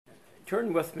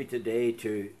Turn with me today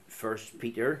to 1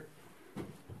 Peter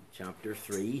chapter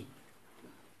 3.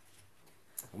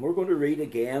 And we're going to read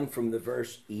again from the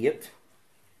verse 8.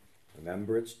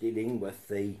 Remember, it's dealing with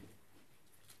the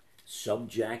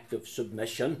subject of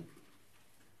submission.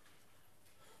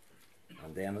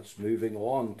 And then it's moving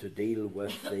on to deal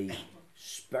with the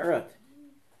spirit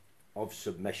of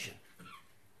submission.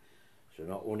 So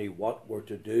not only what we're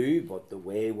to do, but the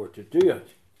way we're to do it.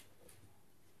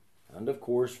 And of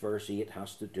course, verse 8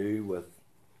 has to do with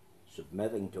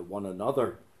submitting to one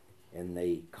another in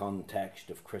the context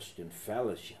of Christian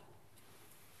fellowship.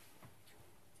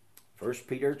 1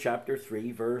 Peter chapter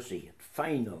 3 verse 8.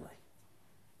 Finally,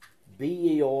 be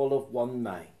ye all of one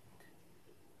mind,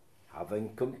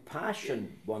 having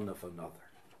compassion one of another.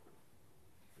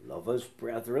 Love as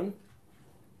brethren,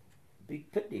 be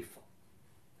pitiful,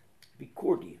 be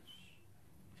courteous,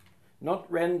 not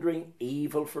rendering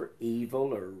evil for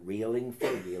evil or railing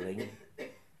for railing,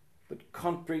 but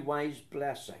contrariwise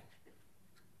blessing,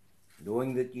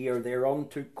 knowing that ye are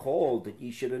thereunto called, that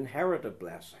ye should inherit a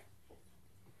blessing.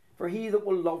 For he that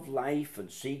will love life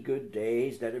and see good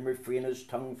days, let him refrain his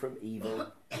tongue from evil,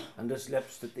 and his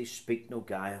lips that they speak no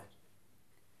guile.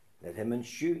 Let him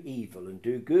eschew evil and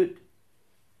do good.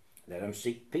 Let him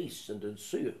seek peace and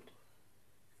ensue it.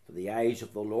 For the eyes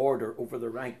of the Lord are over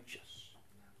the righteous,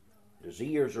 his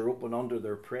ears are open unto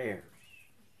their prayers.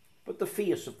 But the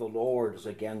face of the Lord is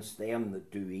against them that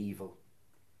do evil.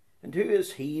 And who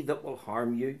is he that will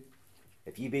harm you,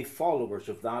 if ye be followers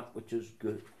of that which is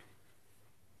good?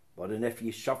 But and if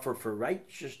ye suffer for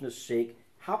righteousness' sake,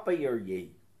 happy are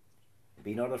ye.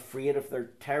 Be not afraid of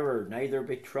their terror, neither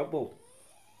be troubled.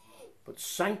 But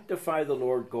sanctify the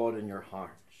Lord God in your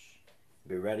hearts.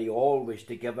 Be ready always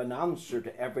to give an answer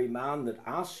to every man that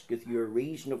asketh you a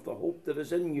reason of the hope that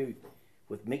is in you,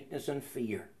 with meekness and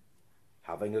fear,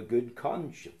 having a good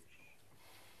conscience,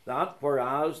 that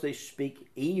whereas they speak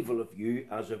evil of you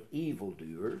as of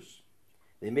evildoers,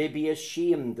 they may be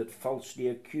ashamed that falsely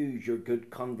accuse your good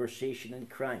conversation in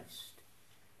Christ.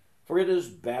 For it is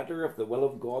better, if the will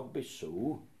of God be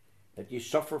so, that ye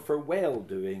suffer for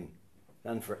well-doing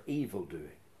than for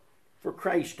evil-doing. For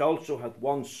Christ also hath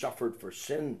once suffered for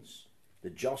sins, the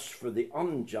just for the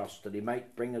unjust, that he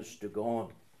might bring us to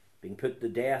God, being put to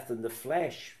death in the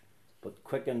flesh, but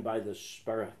quickened by the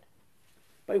Spirit,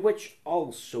 by which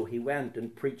also he went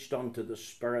and preached unto the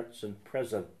spirits in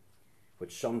prison,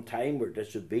 which sometime were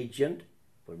disobedient,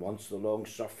 when once the long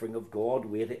suffering of God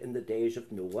waited in the days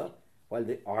of Noah, while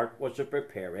the ark was a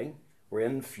preparing,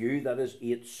 wherein few, that is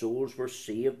 8 souls, were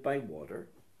saved by water.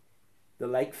 The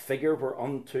like figure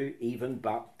whereunto even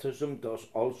baptism does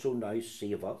also now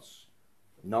save us,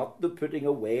 not the putting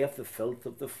away of the filth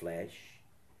of the flesh,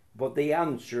 but the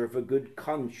answer of a good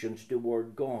conscience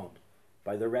toward God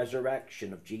by the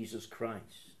resurrection of Jesus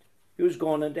Christ, who is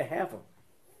gone into heaven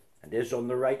and is on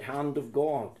the right hand of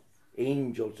God,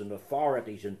 angels and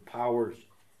authorities and powers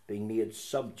being made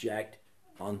subject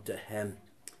unto him.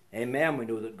 Amen. We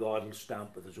know that God will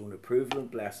stamp with his own approval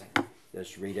and blessing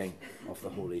this reading of the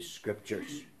Holy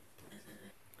Scriptures.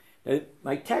 Now,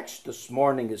 my text this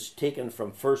morning is taken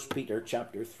from 1 Peter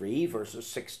chapter 3, verses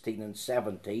 16 and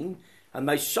 17, and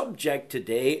my subject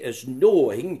today is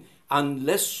knowing and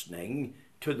listening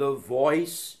to the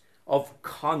voice of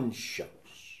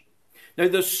conscience. Now,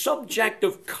 the subject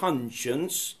of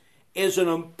conscience is an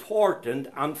important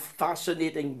and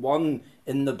fascinating one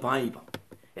in the Bible.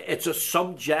 It's a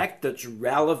subject that's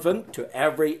relevant to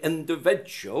every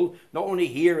individual, not only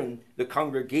here in the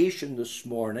congregation this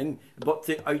morning, but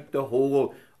throughout the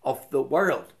whole of the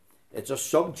world. It's a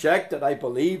subject that I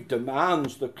believe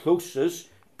demands the closest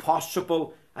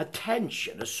possible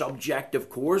attention. A subject, of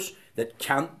course, that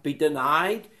can't be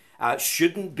denied,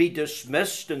 shouldn't be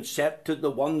dismissed and set to the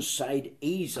one side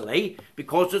easily,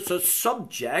 because it's a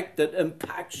subject that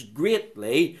impacts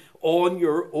greatly on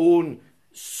your own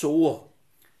soul.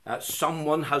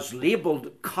 Someone has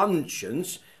labelled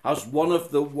conscience as one of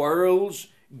the world's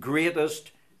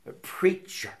greatest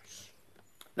preachers.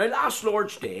 Now, last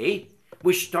Lord's Day,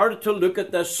 we started to look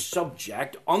at this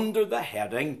subject under the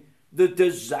heading, the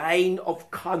design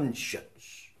of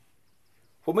conscience.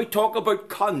 When we talk about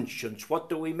conscience, what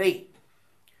do we mean?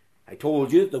 I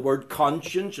told you the word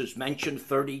conscience is mentioned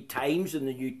 30 times in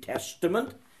the New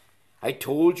Testament. I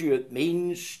told you it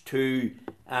means to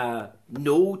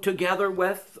know together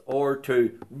with, or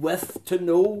to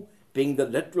know, being the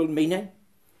literal meaning.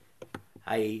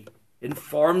 I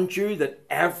informed you that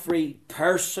every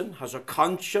person has a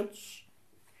conscience,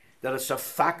 that it's a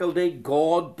faculty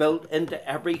God built into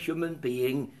every human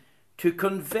being to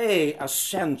convey a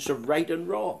sense of right and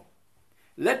wrong.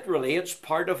 Literally, it's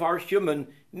part of our human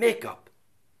makeup.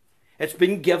 It's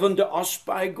been given to us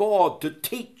by God to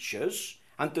teach us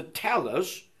and to tell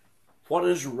us what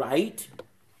is right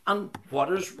and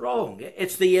what is wrong.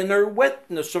 It's the inner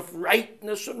witness of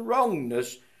rightness and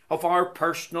wrongness of our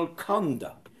personal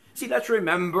conduct. See, let's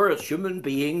remember, as human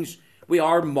beings, we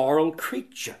are moral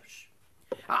creatures.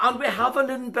 And we have an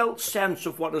inbuilt sense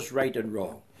of what is right and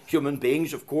wrong. Human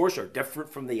beings, of course, are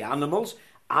different from the animals.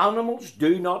 Animals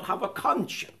do not have a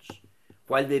conscience.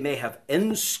 While they may have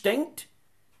instinct,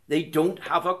 they don't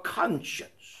have a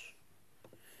conscience.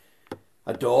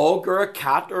 A dog or a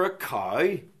cat or a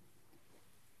cow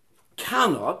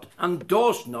cannot and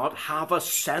does not have a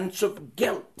sense of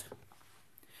guilt.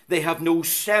 They have no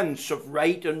sense of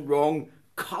right and wrong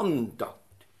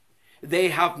conduct. They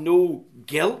have no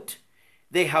guilt.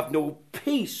 They have no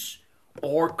peace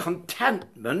or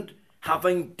contentment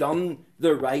having done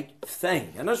the right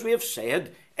thing. And as we have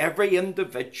said, every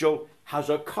individual has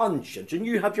a conscience. And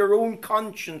you have your own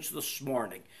conscience this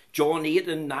morning. John 8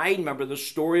 and 9, remember the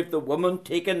story of the woman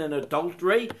taken in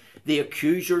adultery? The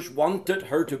accusers wanted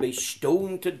her to be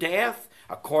stoned to death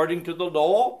according to the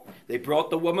law. They brought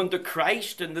the woman to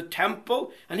Christ in the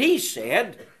temple, and he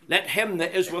said, "Let him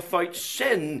that is without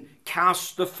sin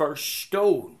cast the first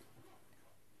stone."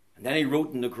 And then he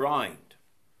wrote in the ground.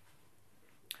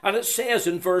 And it says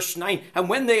in verse 9, and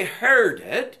when they heard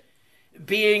it,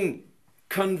 being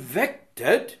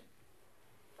convicted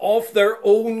of their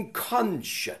own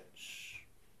conscience.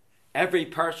 Every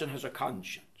person has a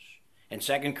conscience. In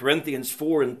 2 Corinthians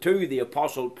 4 and 2, the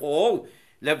Apostle Paul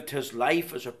lived his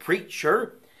life as a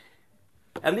preacher,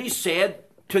 and he said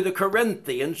to the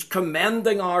Corinthians,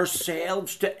 commending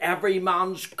ourselves to every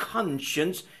man's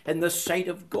conscience in the sight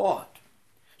of God.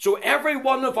 So every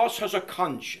one of us has a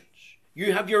conscience.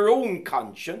 You have your own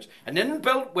conscience, an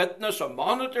inbuilt witness, a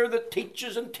monitor that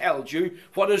teaches and tells you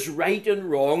what is right and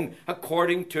wrong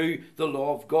according to the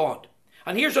law of God.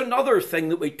 And here's another thing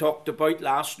that we talked about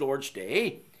last Lord's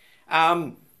Day.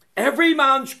 Every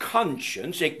man's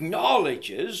conscience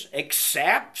acknowledges,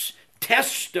 accepts,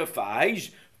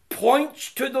 testifies,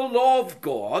 points to the law of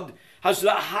God as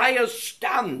the highest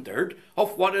standard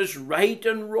of what is right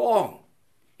and wrong.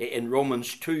 In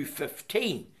Romans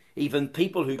 2:15, even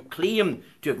people who claim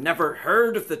to have never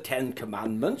heard of the Ten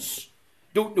Commandments,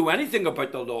 don't know anything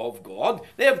about the law of God,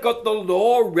 they have got the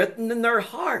law written in their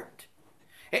heart.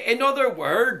 In other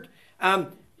words,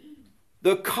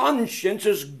 the conscience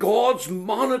is God's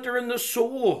monitor in the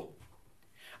soul.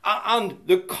 And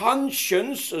the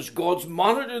conscience, as God's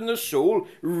monitor in the soul,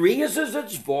 raises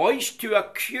its voice to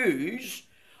accuse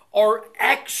or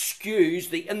excuse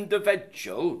the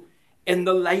individual in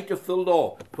the light of the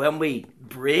law. When we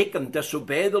break and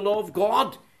disobey the law of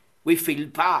God, we feel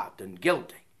bad and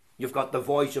guilty. You've got the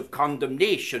voice of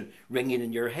condemnation ringing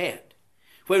in your head.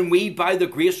 When we, by the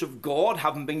grace of God,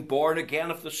 having been born again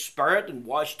of the Spirit and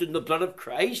washed in the blood of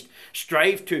Christ,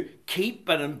 strive to keep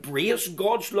and embrace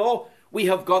God's law, we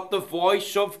have got the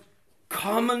voice of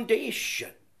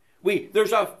commendation.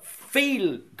 There's a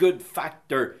feel-good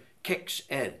factor kicks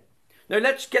in. Now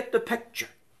let's get the picture.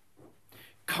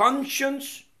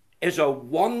 Conscience is a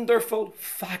wonderful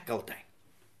faculty.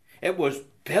 It was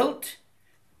built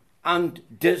and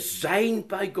designed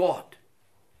by God.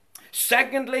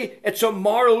 Secondly, it's a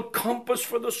moral compass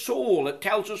for the soul. It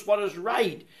tells us what is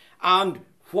right and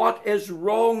what is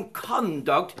wrong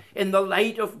conduct in the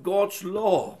light of God's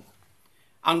law.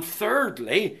 And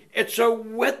thirdly, it's a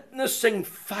witnessing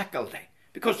faculty,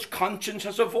 because conscience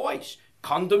has a voice.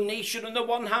 Condemnation on the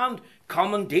one hand,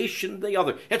 commendation on the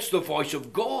other. It's the voice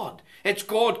of God. It's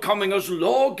God coming as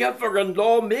lawgiver and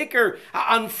lawmaker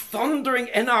and thundering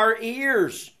in our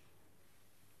ears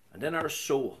and in our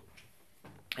soul.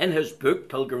 In his book,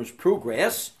 Pilgrim's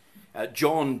Progress,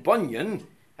 John Bunyan,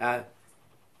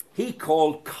 he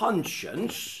called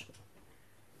conscience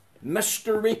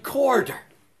Mr. Recorder.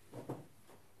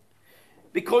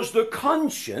 Because the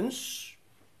conscience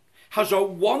has a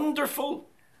wonderful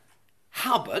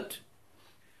habit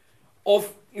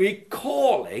of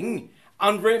recalling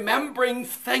and remembering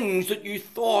things that you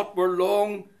thought were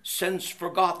long since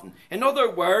forgotten. In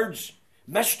other words,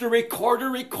 Mr. Recorder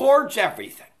records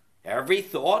everything. Every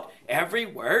thought, every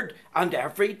word, and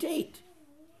every deed.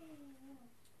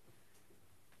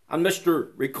 And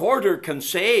Mr. Recorder can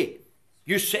say,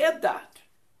 you said that.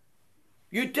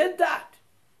 You did that.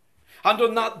 And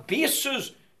on that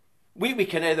basis, we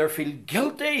can either feel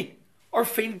guilty or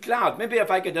feel glad. Maybe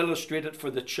if I could illustrate it for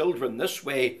the children this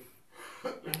way,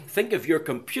 think of your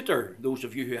computer, those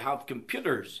of you who have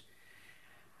computers.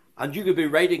 And you could be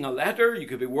writing a letter, you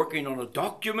could be working on a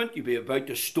document, you'd be about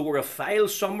to store a file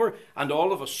somewhere, and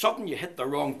all of a sudden you hit the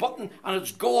wrong button and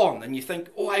it's gone. And you think,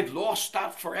 oh, I've lost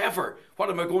that forever. What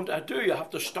am I going to do? You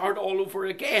have to start all over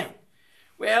again.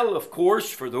 Well, of course,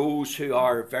 for those who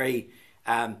are very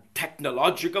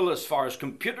technological as far as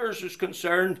computers is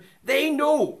concerned, they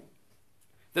know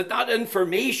that that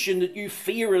information that you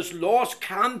fear is lost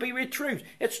can be retrieved.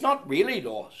 It's not really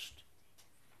lost.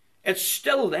 It's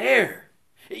still there.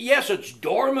 Yes, it's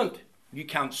dormant. You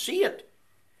can't see it.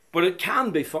 But it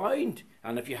can be found.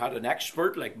 And if you had an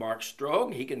expert like Mark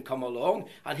Strong, he can come along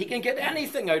and he can get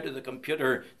anything out of the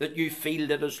computer that you feel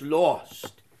that is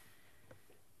lost.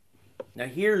 Now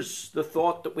here's the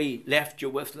thought that we left you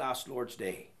with last Lord's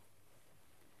Day.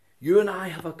 You and I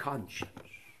have a conscience,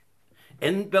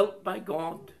 inbuilt by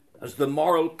God as the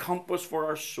moral compass for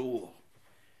our soul.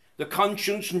 The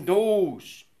conscience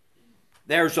knows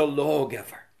there's a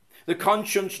lawgiver. The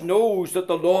conscience knows that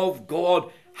the law of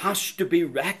God has to be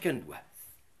reckoned with.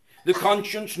 The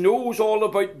conscience knows all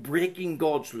about breaking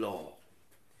God's law.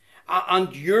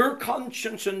 And your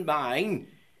conscience and mine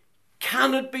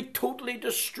cannot be totally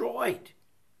destroyed.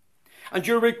 And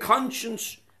your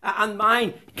conscience and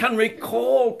mine can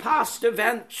recall past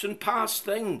events and past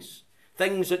things.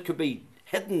 Things that could be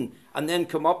hidden and then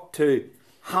come up to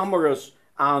hammer us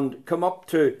and come up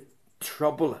to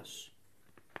trouble us.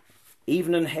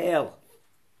 Even in hell,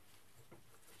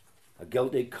 a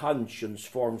guilty conscience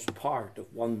forms part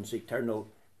of one's eternal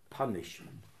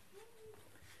punishment.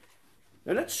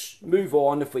 Now let's move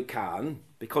on if we can,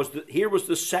 because here was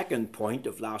the second point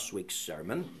of last week's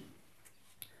sermon.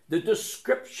 The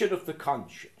description of the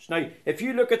conscience. Now, if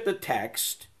you look at the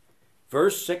text,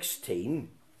 verse 16,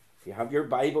 if you have your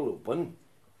Bible open,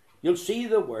 you'll see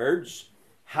the words,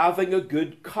 having a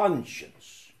good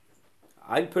conscience.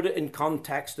 I'll put it in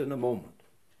context in a moment.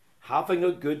 Having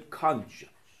a good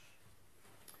conscience.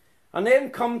 And then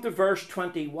come to verse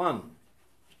 21.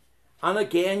 And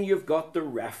again you've got the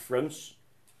reference,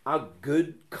 a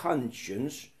good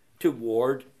conscience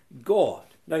toward God.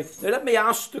 Now let me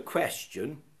ask the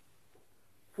question,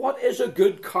 what is a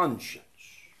good conscience?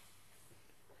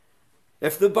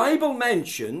 If the Bible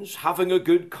mentions having a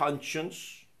good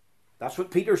conscience, that's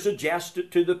what Peter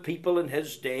suggested to the people in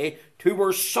his day who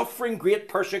were suffering great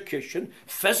persecution,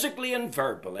 physically and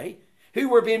verbally, who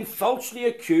were being falsely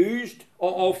accused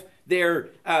of their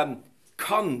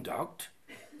conduct.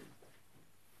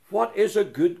 What is a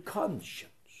good conscience?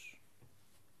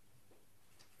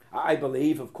 I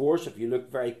believe, of course, if you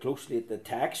look very closely at the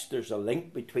text, there's a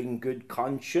link between good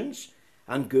conscience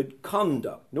and good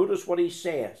conduct. Notice what he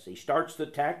says. He starts the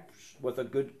text with a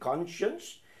good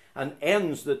conscience and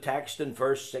ends the text in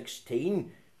verse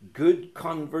 16, good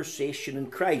conversation in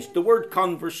Christ. The word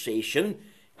conversation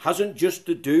hasn't just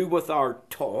to do with our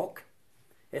talk.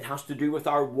 It has to do with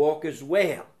our walk as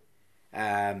well.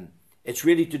 It's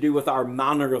really to do with our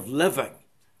manner of living,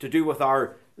 to do with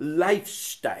our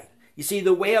lifestyle. You see,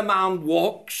 the way a man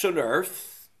walks on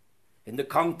earth, in the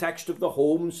context of the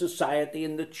home, society,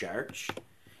 and the church,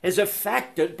 is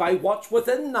affected by what's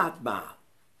within that man.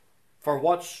 For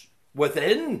what's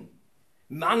within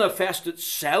manifests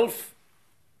itself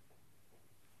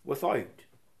without.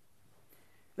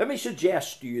 Let me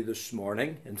suggest to you this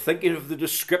morning, in thinking of the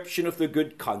description of the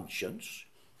good conscience,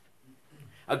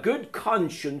 a good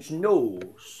conscience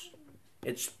knows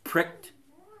it's pricked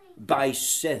by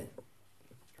sin.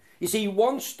 You see,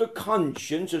 once the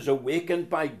conscience is awakened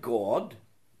by God,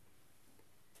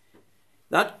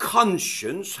 that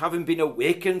conscience, having been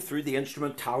awakened through the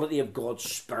instrumentality of God's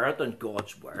Spirit and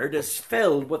God's Word, is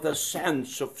filled with a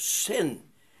sense of sin,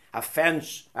 a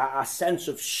sense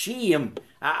of shame,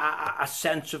 a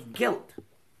sense of guilt.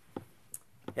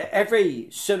 Every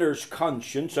sinner's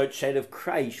conscience outside of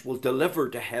Christ will deliver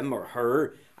to him or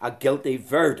her a guilty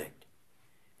verdict.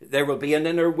 There will be an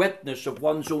inner witness of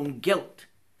one's own guilt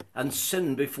and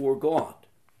sin before God.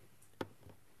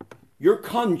 Your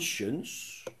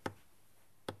conscience,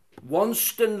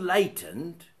 once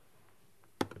enlightened,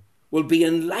 will be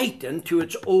enlightened to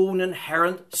its own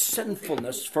inherent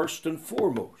sinfulness first and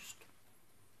foremost.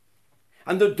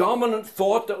 And the dominant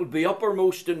thought that will be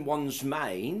uppermost in one's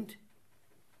mind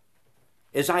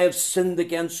is, I have sinned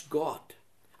against God.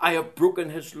 I have broken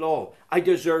his law. I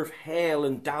deserve hell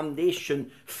and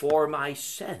damnation for my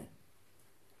sin.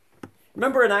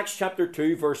 Remember in Acts chapter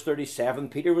 2, verse 37,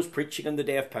 Peter was preaching on the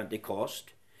day of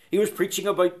Pentecost. He was preaching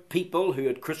about people who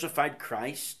had crucified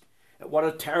Christ. What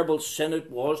a terrible sin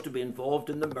it was to be involved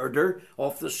in the murder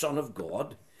of the Son of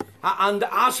God. And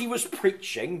as he was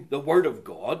preaching the Word of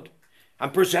God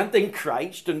and presenting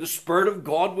Christ, and the Spirit of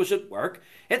God was at work,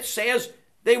 it says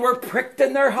They were pricked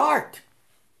in their heart.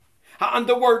 And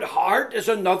the word heart is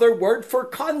another word for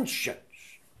conscience.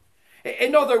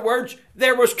 In other words,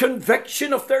 there was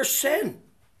conviction of their sin.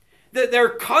 That their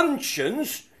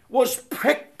conscience was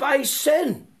pricked by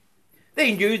sin.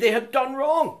 They knew they had done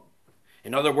wrong.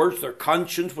 In other words, their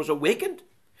conscience was awakened.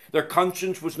 Their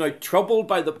conscience was now troubled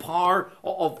by the power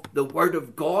of the Word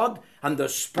of God and the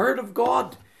Spirit of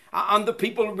God. And the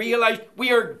people realized,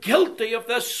 we are guilty of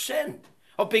this sin,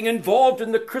 of being involved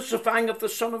in the crucifying of the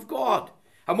Son of God.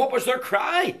 And what was their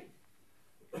cry?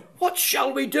 What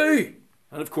shall we do?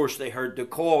 And of course they heard the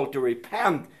call to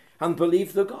repent and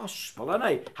believe the gospel. And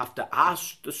I have to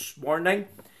ask this morning,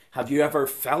 have you ever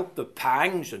felt the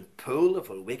pangs and pull of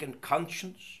awakened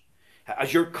conscience?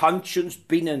 Has your conscience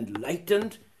been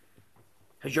enlightened?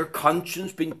 Has your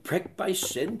conscience been pricked by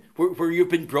sin? Where you've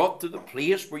been brought to the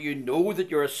place where you know that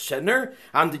you're a sinner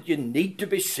and that you need to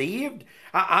be saved?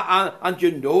 And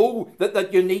you know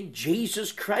that you need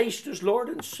Jesus Christ as Lord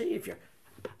and Saviour?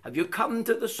 Have you come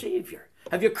to the Saviour?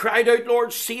 Have you cried out,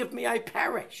 Lord, save me, I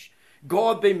perish?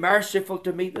 God, be merciful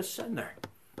to me, the sinner.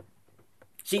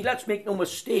 See, let's make no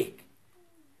mistake.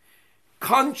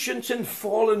 Conscience in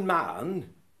fallen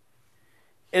man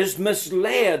is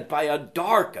misled by a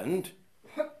darkened,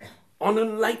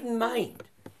 unenlightened mind.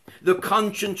 The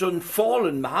conscience in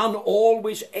fallen man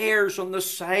always errs on the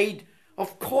side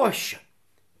of caution.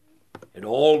 It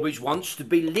always wants to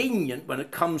be lenient when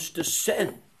it comes to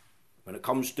sin, when it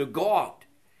comes to God,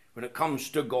 when it comes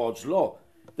to God's law.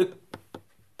 The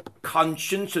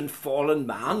conscience in fallen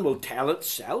man will tell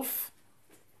itself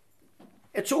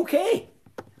it's okay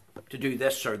to do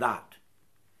this or that,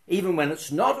 even when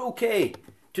it's not okay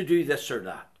to do this or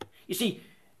that. You see,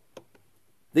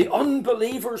 the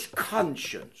unbeliever's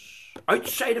conscience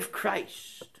outside of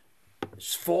Christ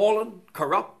is fallen,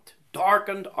 corrupt,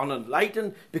 darkened,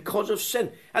 unenlightened because of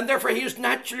sin. And therefore he is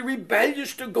naturally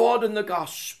rebellious to God and the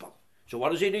gospel. So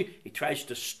what does he do? He tries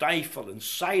to stifle and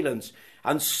silence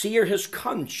and sear his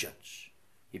conscience.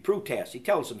 He protests. He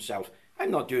tells himself,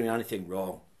 I'm not doing anything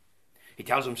wrong. He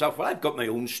tells himself, well, I've got my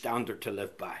own standard to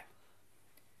live by.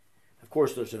 Of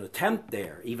course, there's an attempt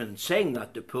there, even in saying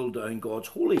that, to pull down God's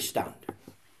holy standard.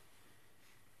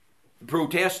 The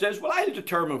protest is, well, I'll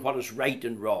determine what is right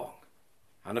and wrong.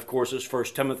 And of course, it's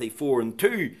 1 Timothy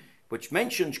 4:2, which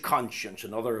mentions conscience.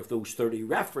 Another of those 30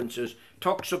 references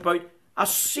talks about a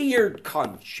seared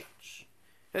conscience.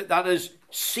 That is,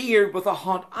 seared with a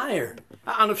hot iron.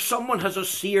 And if someone has a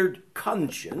seared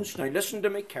conscience, now listen to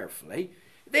me carefully,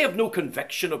 they have no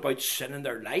conviction about sin in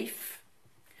their life.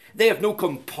 They have no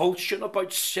compulsion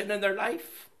about sin in their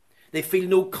life. They feel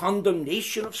no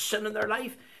condemnation of sin in their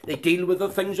life. They deal with the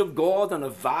things of God in a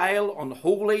vile,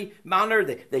 unholy manner.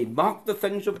 They mock the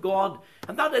things of God.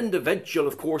 And that individual,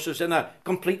 of course, is in a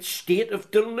complete state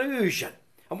of delusion.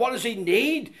 And what does he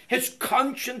need? His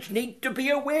conscience needs to be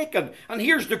awakened. And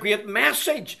here's the great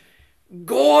message.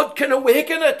 God can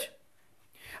awaken it.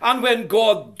 And when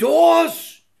God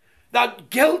does, that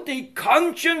guilty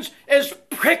conscience is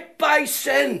pricked by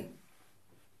sin.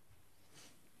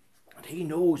 And he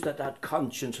knows that that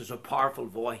conscience is a powerful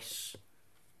voice.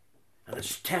 And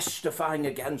it's testifying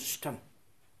against him.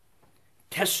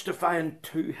 Testifying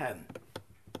to him.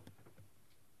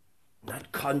 And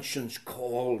that conscience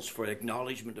calls for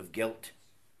acknowledgement of guilt.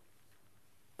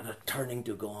 And a turning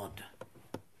to God.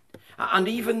 And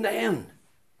even then,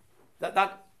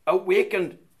 that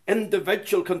awakened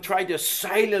individual can try to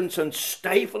silence and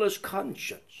stifle his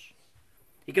conscience.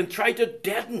 He can try to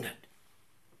deaden it.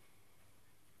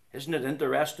 Isn't it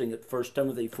interesting that 1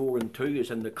 Timothy 4:2 is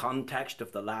in the context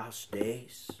of the last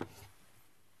days?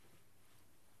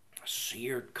 A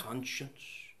seared conscience.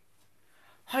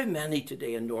 How many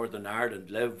today in Northern Ireland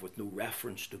live with no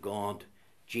reference to God,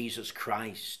 Jesus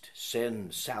Christ,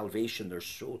 sin, salvation, their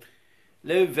soul?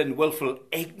 Live in willful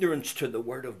ignorance to the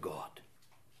Word of God.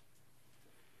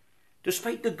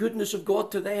 Despite the goodness of God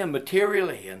to them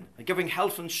materially and giving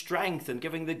health and strength and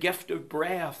giving the gift of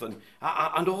breath and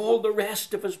all the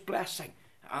rest of his blessing.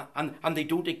 And they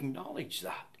don't acknowledge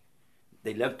that.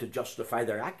 They live to justify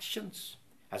their actions.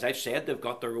 As I've said, they've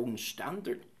got their own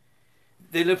standard.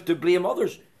 They live to blame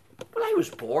others. Well, I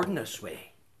was born this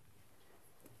way.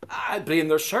 I blame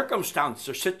their circumstance,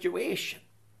 their situation.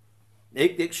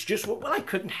 The excuse, well, I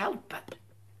couldn't help it.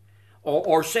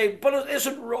 Or say, but it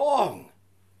isn't wrong.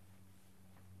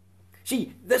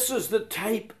 See, this is the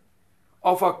type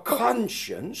of a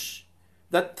conscience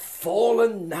that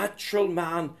fallen natural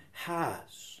man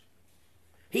has.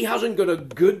 He hasn't got a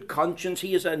good conscience.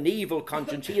 He has an evil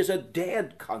conscience. He has a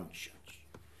dead conscience.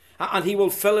 And he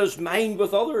will fill his mind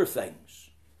with other things.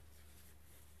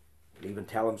 He'll even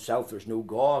tell himself there's no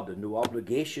God and no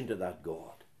obligation to that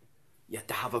God. Yet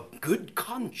to have a good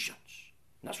conscience.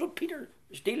 And that's what Peter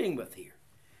is dealing with here.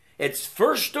 It's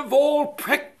first of all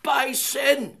pricked by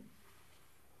sin.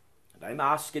 And I'm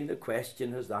asking the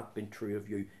question, has that been true of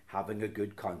you, having a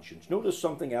good conscience? Notice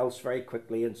something else very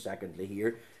quickly and secondly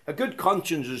here. A good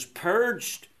conscience is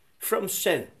purged from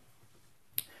sin.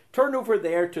 Turn over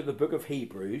there to the book of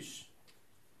Hebrews,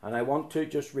 and I want to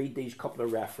just read these couple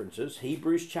of references.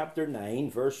 Hebrews chapter 9,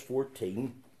 verse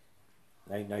 14.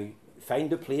 Now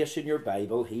find a place in your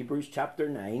Bible, Hebrews chapter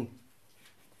 9.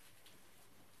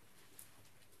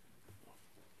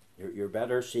 You're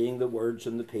better seeing the words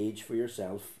on the page for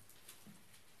yourself.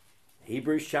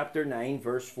 Hebrews chapter 9,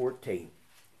 verse 14.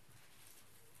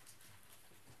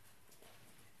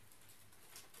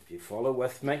 If you follow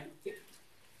with me.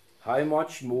 How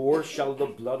much more shall the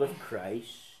blood of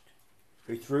Christ,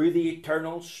 who through the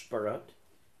eternal Spirit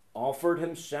offered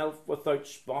himself without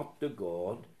spot to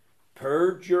God,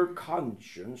 purge your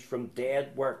conscience from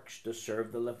dead works to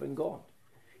serve the living God?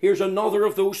 Here's another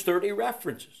of those 30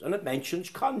 references, and it mentions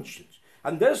conscience.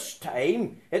 And this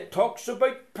time it talks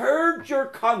about purge your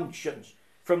conscience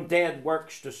from dead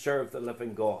works to serve the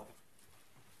living God.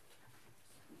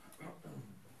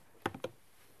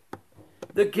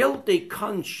 The guilty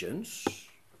conscience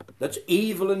that's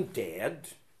evil and dead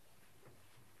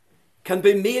can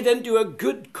be made into a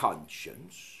good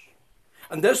conscience.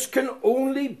 And this can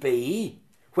only be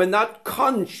when that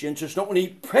conscience is not only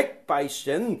pricked by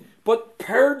sin, but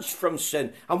purged from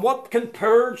sin. And what can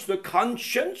purge the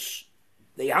conscience?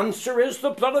 The answer is the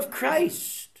blood of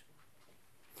Christ.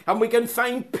 And we can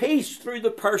find peace through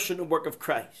the person and work of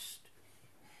Christ.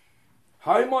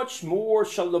 How much more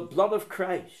shall the blood of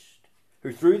Christ,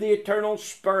 who through the eternal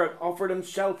Spirit offered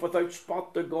himself without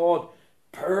spot to God,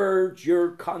 purge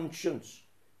your conscience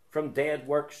from dead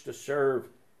works to serve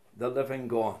the living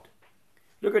God?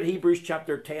 Look at Hebrews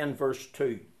chapter 10, verse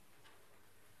 2.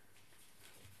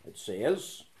 It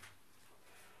says,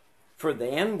 for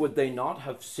then would they not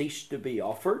have ceased to be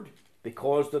offered,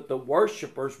 because that the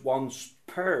worshippers once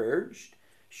purged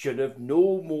should have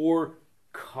no more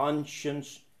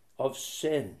conscience of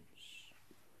sins.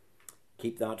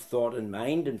 Keep that thought in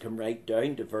mind and come right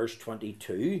down to verse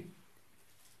 22.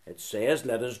 It says,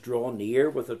 let us draw near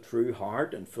with a true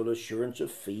heart and full assurance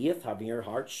of faith, having your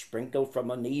hearts sprinkled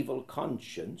from an evil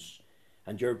conscience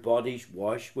and your bodies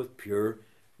washed with pure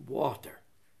water.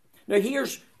 Now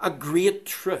here's a great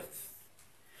truth,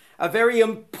 a very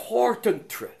important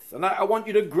truth, and I want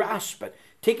you to grasp it,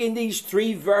 taking these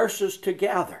 3 verses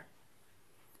together.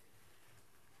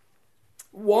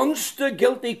 Once the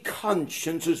guilty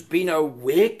conscience has been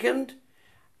awakened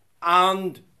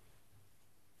and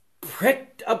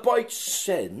pricked about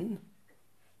sin,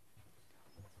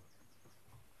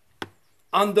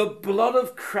 and the blood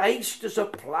of Christ is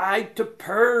applied to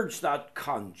purge that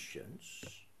conscience,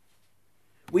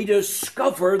 we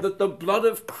discover that the blood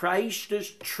of Christ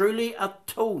is truly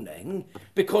atoning,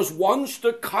 because once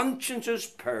the conscience is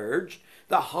purged,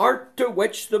 the heart to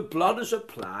which the blood is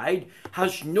applied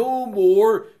has no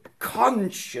more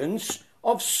conscience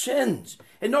of sins.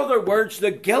 In other words,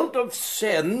 the guilt of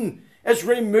sin is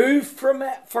removed from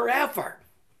it forever.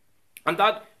 And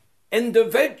that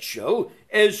individual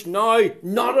is now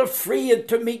not afraid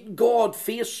to meet God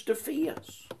face to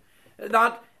face.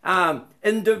 That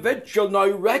individual now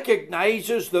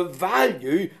recognizes the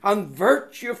value and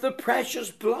virtue of the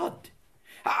precious blood.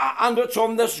 And it's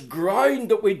on this ground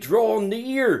that we draw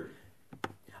near.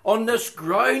 On this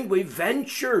ground we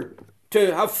venture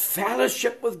to have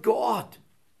fellowship with God.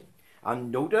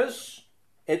 And notice,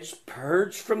 it's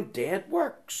purged from dead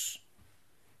works.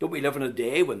 Don't we live in a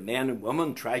day when men and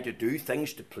women try to do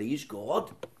things to please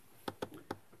God?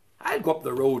 I'll go up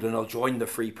the road and I'll join the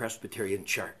Free Presbyterian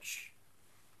Church.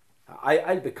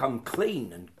 I'll become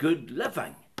clean and good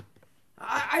living.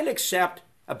 I'll accept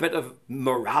a bit of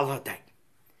morality.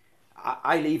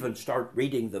 I'll even start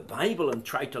reading the Bible and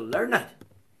try to learn it.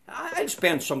 I'll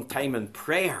spend some time in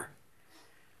prayer.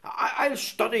 I'll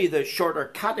study the Shorter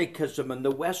Catechism and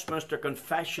the Westminster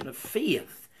Confession of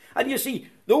Faith. And you see,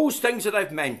 those things that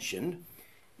I've mentioned,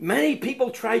 many people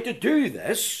try to do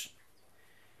this.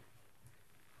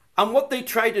 And what they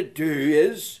try to do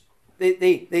is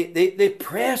they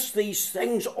press these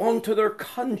things onto their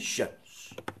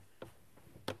conscience.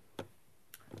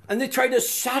 And they try to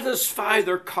satisfy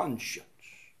their conscience.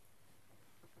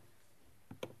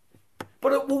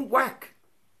 But it won't work.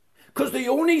 Because the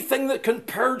only thing that can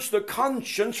purge the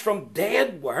conscience from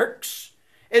dead works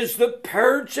is the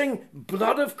purging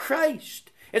blood of Christ.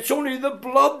 It's only the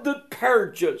blood that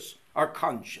purges our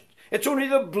conscience. It's only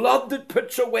the blood that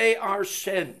puts away our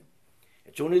sin.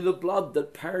 It's only the blood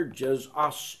that purges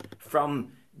us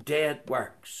from dead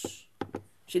works.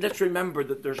 See, let's remember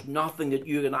that there's nothing that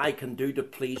you and I can do to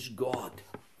please God.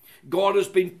 God has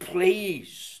been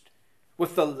pleased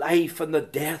with the life and the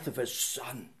death of his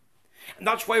Son. And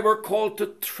that's why we're called to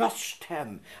trust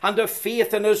him and have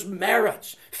faith in his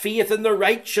merits, faith in the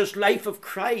righteous life of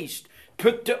Christ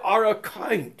put to our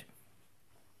account.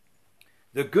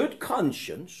 The good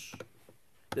conscience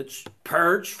that's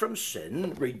purged from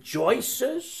sin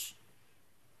rejoices,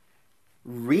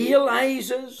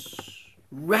 realizes,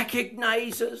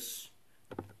 recognizes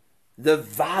the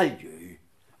value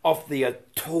of the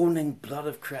atoning blood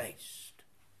of Christ.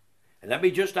 And let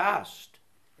me just ask,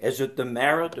 is it the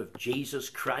merit of Jesus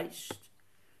Christ,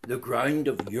 the ground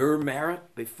of your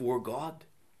merit before God?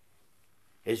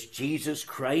 Is Jesus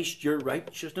Christ your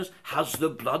righteousness? Has the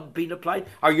blood been applied?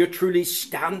 Are you truly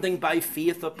standing by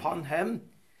faith upon him?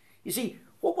 You see,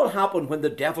 what will happen when the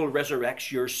devil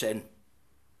resurrects your sin?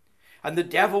 And the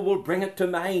devil will bring it to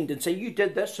mind and say, you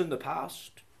did this in the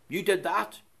past. You did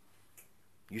that.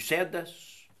 You said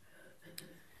this.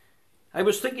 I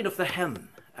was thinking of the hymn.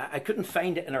 I couldn't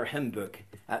find it in our hymn book.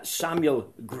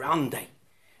 Samuel Grundy.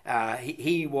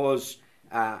 He was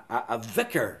a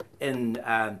vicar in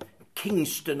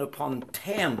Kingston upon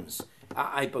Thames,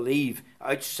 I believe,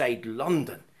 outside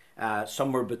London,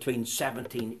 somewhere between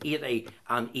 1780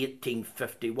 and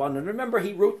 1851. And remember,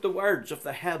 he wrote the words of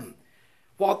the hymn,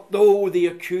 "What though the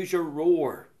accuser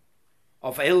roar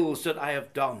of ills that I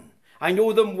have done? I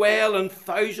know them well and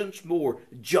thousands more.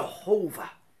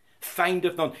 Jehovah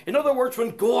findeth none." In other words,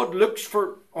 when God looks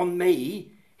on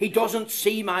me, he doesn't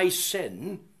see my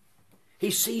sin.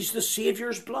 He sees the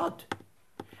Saviour's blood.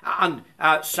 And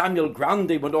Samuel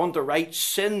Grundy went on to write,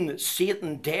 "Sin,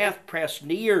 Satan, death press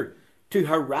near to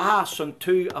harass and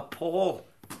to appall.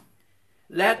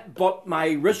 Let but my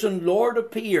risen Lord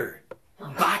appear,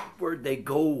 backward they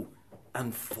go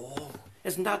and fall."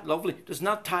 Isn't that lovely? Doesn't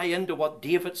that tie into what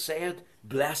David said?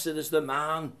 Blessed is the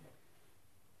man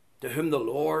to whom the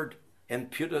Lord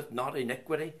imputeth not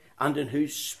iniquity, and in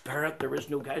whose spirit there is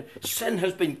no guile. Sin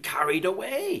has been carried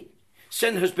away.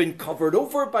 Sin has been covered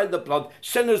over by the blood.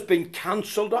 Sin has been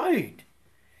cancelled out.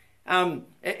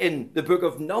 In the book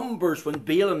of Numbers, when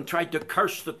Balaam tried to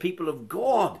curse the people of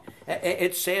God,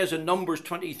 it says in Numbers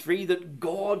 23 that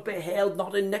God beheld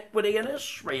not iniquity in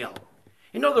Israel.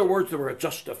 In other words, they were a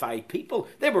justified people.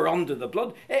 They were under the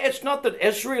blood. It's not that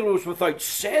Israel was without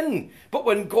sin, but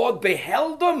when God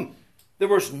beheld them, there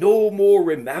was no more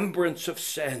remembrance of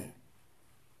sin.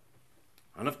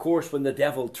 And of course, when the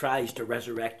devil tries to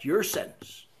resurrect your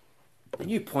sins, then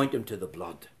you point him to the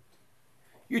blood.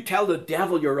 You tell the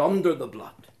devil you're under the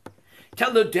blood.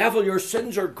 Tell the devil your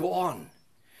sins are gone.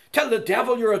 Tell the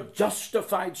devil you're a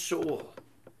justified soul.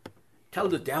 Tell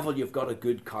the devil you've got a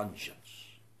good conscience.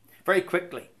 Very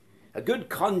quickly, a good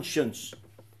conscience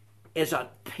is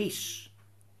at peace.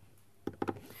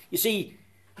 You see,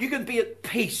 you can be at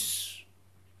peace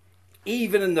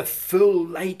even in the full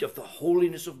light of the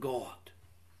holiness of God,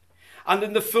 and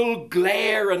in the full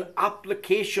glare and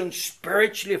application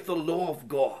spiritually of the law of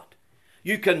God.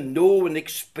 You can know and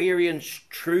experience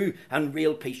true and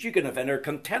real peace. You can have inner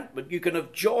contentment. You can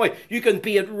have joy. You can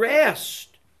be at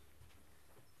rest.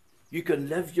 You can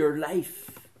live your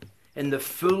life in the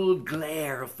full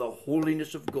glare of the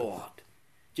holiness of God.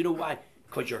 Do you know why?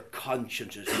 Because your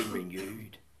conscience has been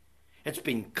renewed. It's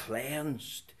been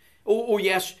cleansed. Oh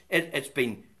yes, it's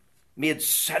been made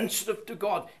sensitive to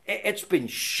God. It's been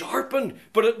sharpened,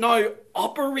 but it now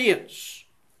operates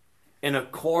in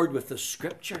accord with the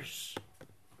Scriptures.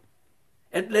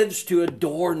 It lives to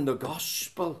adorn the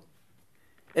gospel.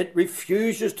 It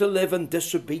refuses to live in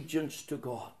disobedience to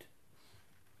God.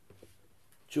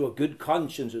 So a good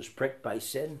conscience is pricked by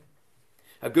sin.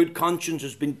 A good conscience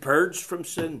has been purged from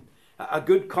sin. A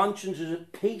good conscience is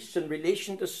at peace in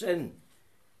relation to sin.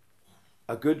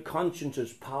 A good conscience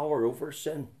has power over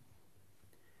sin.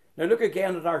 Now look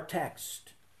again at our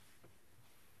text.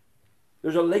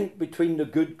 There's a link between the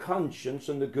good conscience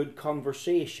and the good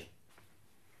conversation.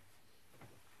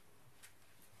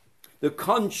 The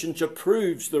conscience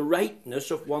approves the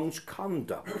rightness of one's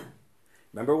conduct.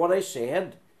 Remember what I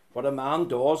said? What a man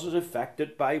does is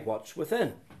affected by what's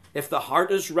within. If the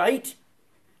heart is right,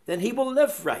 then he will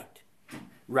live right.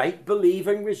 Right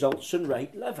believing results in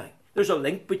right living. There's a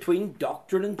link between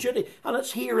doctrine and duty, and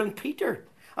it's here in Peter.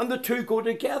 And the two go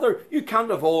together. You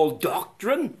can't have all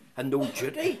doctrine and no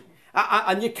duty.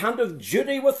 And you can't have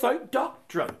duty without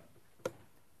doctrine.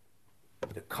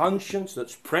 The conscience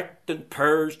that's pricked and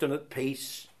purged and at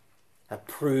peace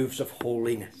approves of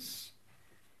holiness.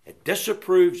 It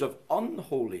disapproves of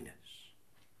unholiness.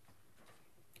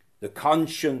 The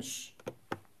conscience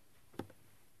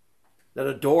that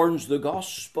adorns the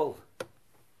gospel.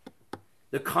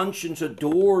 The conscience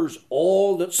adores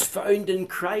all that's found in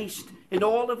Christ in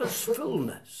all of his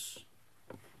fullness.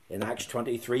 In Acts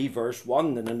 23 verse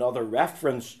 1, in another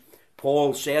reference,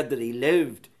 Paul said that he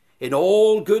lived in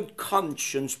all good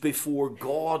conscience before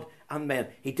God and men.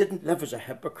 He didn't live as a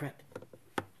hypocrite.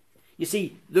 You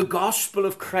see, the gospel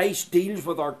of Christ deals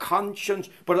with our conscience,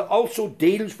 but it also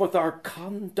deals with our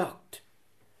conduct.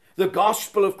 The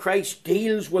gospel of Christ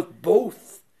deals with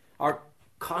both our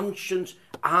conscience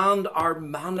and our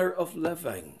manner of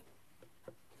living.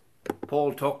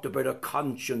 Paul talked about a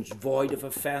conscience void of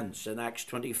offence in Acts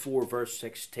 24 verse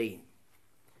 16.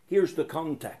 Here's the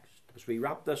context as we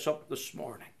wrap this up this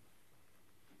morning.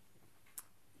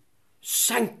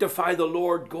 Sanctify the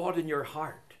Lord God in your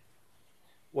heart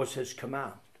was his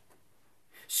command.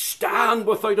 Stand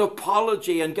without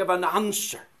apology and give an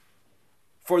answer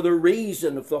for the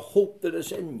reason of the hope that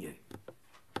is in you.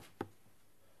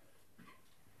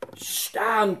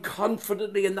 Stand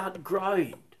confidently in that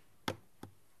ground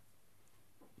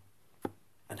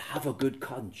and have a good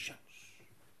conscience.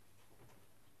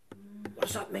 What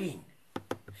does that mean?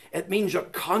 It means a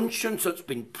conscience that's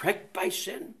been pricked by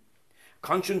sin, a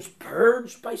conscience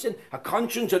purged by sin, a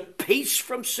conscience at peace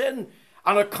from sin,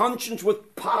 and a conscience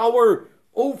with power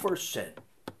over sin.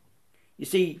 You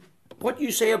see, what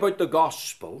you say about the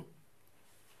gospel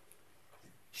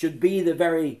should be the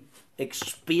very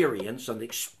experience and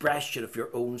expression of your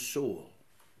own soul.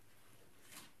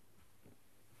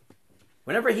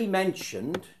 Whenever he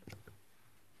mentioned,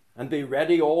 and be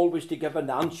ready always to give an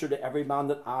answer to every man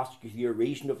that asks you your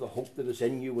reason of the hope that is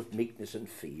in you with meekness and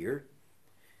fear,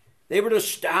 they were to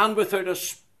stand without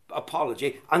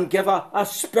apology and give a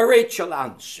spiritual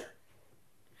answer.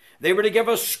 They were to give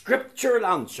a scriptural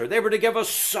answer. They were to give a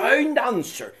sound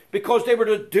answer because they were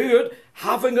to do it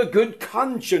having a good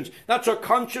conscience. That's a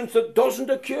conscience that doesn't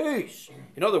accuse.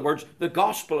 In other words, the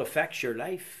gospel affects your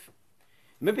life.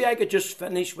 Maybe I could just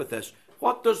finish with this.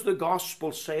 What does the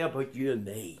gospel say about you and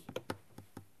me?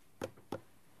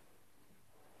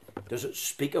 Does it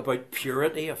speak about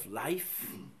purity of life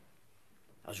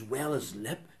as well as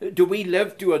lip? Do we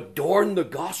live to adorn the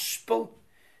gospel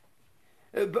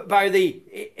by the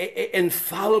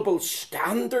infallible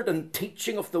standard and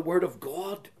teaching of the Word of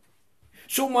God?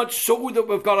 So much so that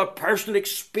we've got a personal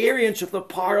experience of the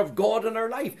power of God in our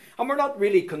life. And we're not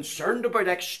really concerned about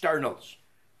externals,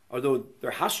 although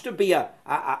there has to be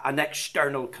an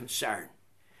external concern.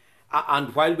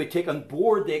 And while we take on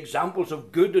board the examples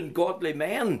of good and godly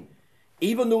men,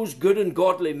 even those good and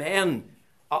godly men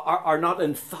are not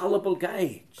infallible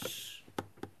guides.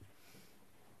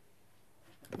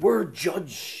 We're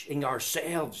judging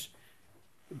ourselves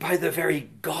by the very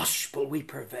gospel we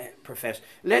profess.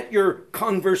 Let your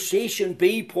conversation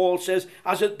be, Paul says,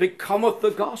 as it becometh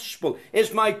the gospel.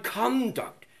 Is my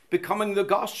conduct becoming the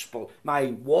gospel? My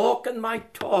walk and my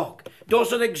talk,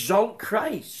 does it exalt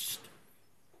Christ?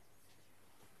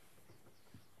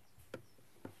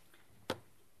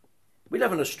 We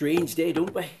live in a strange day,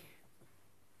 don't we?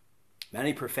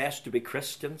 Many profess to be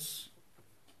Christians,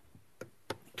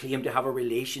 claim to have a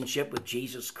relationship with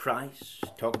Jesus Christ,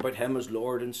 talk about him as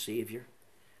Lord and Saviour.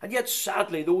 And yet,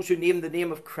 sadly, those who name the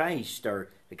name of Christ are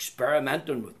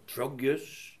experimenting with drug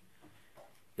use.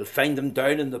 You'll find them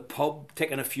down in the pub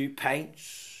taking a few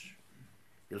pints.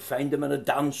 You'll find them in a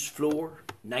dance floor,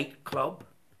 nightclub.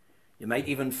 You might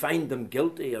even find them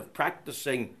guilty of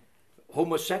practicing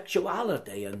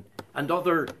homosexuality and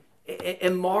other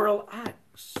immoral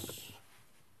acts.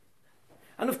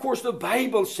 And of course the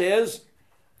Bible says,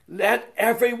 let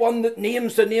everyone that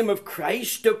names the name of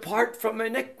Christ depart from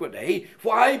iniquity.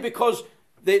 Why? Because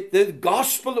the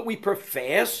gospel that we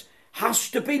profess has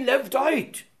to be lived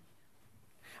out.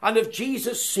 And if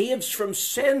Jesus saves from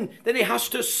sin, then he has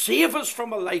to save us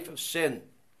from a life of sin.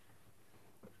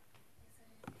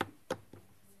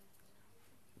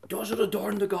 Does it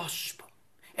adorn the gospel?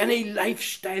 Any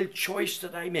lifestyle choice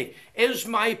that I make, is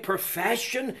my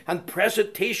profession and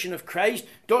presentation of Christ,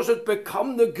 does it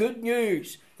become the good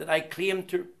news that I claim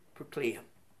to proclaim?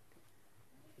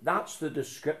 That's the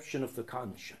description of the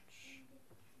conscience.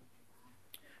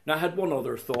 Now I had one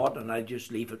other thought, and I'll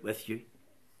just leave it with you.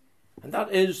 And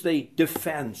that is the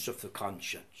defense of the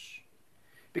conscience.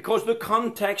 Because the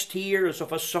context here is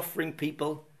of a suffering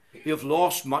people who have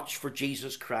lost much for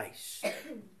Jesus Christ.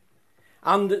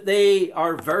 And they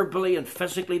are verbally and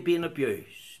physically being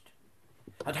abused.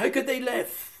 And how could they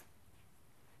live?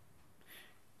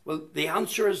 Well, the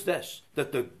answer is this,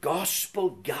 that the gospel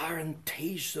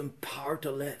guarantees them power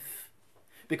to live.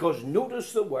 Because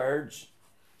notice the words,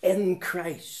 in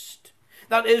Christ.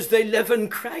 That is, they live in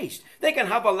Christ. They can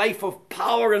have a life of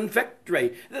power and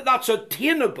victory. That's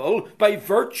attainable by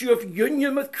virtue of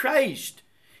union with Christ.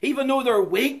 Even though they're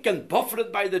weak and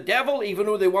buffeted by the devil, even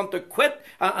though they want to quit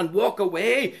and walk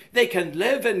away, they can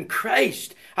live in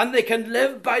Christ, and they can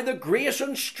live by the grace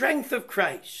and strength of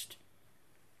Christ.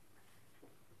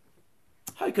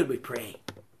 How can we pray?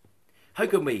 How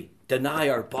can we deny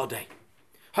our body?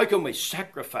 How can we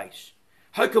sacrifice?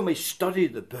 How can we study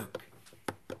the book?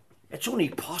 It's only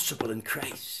possible in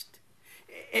Christ.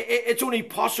 It's only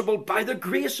possible by the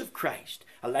grace of Christ.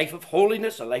 A life of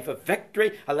holiness, a life of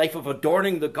victory, a life of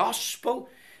adorning the gospel.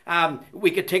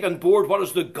 We could take on board, what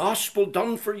has the gospel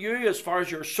done for you as far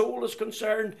as your soul is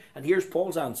concerned? And here's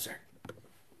Paul's answer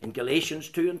in Galatians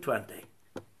 2:20.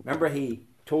 Remember, he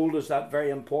told us that very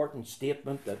important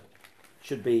statement that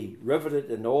should be riveted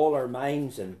in all our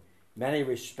minds in many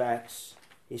respects.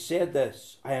 He said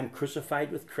this: I am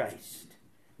crucified with Christ.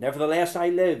 Nevertheless I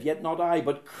live, yet not I,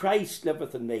 but Christ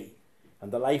liveth in me.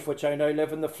 And the life which I now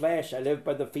live in the flesh, I live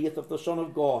by the faith of the Son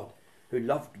of God, who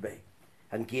loved me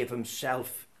and gave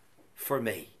himself for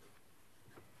me.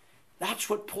 That's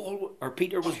what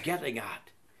Peter was getting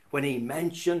at when he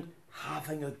mentioned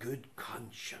having a good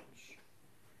conscience.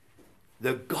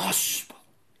 The gospel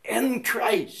in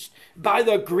Christ, by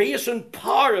the grace and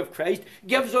power of Christ,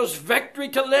 gives us victory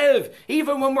to live,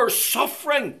 even when we're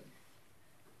suffering.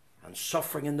 And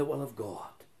suffering in the will of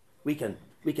God. We can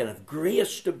have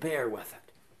grace to bear with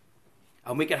it.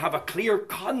 And we can have a clear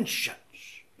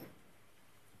conscience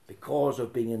because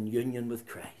of being in union with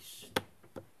Christ.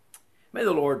 May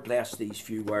the Lord bless these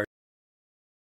few words.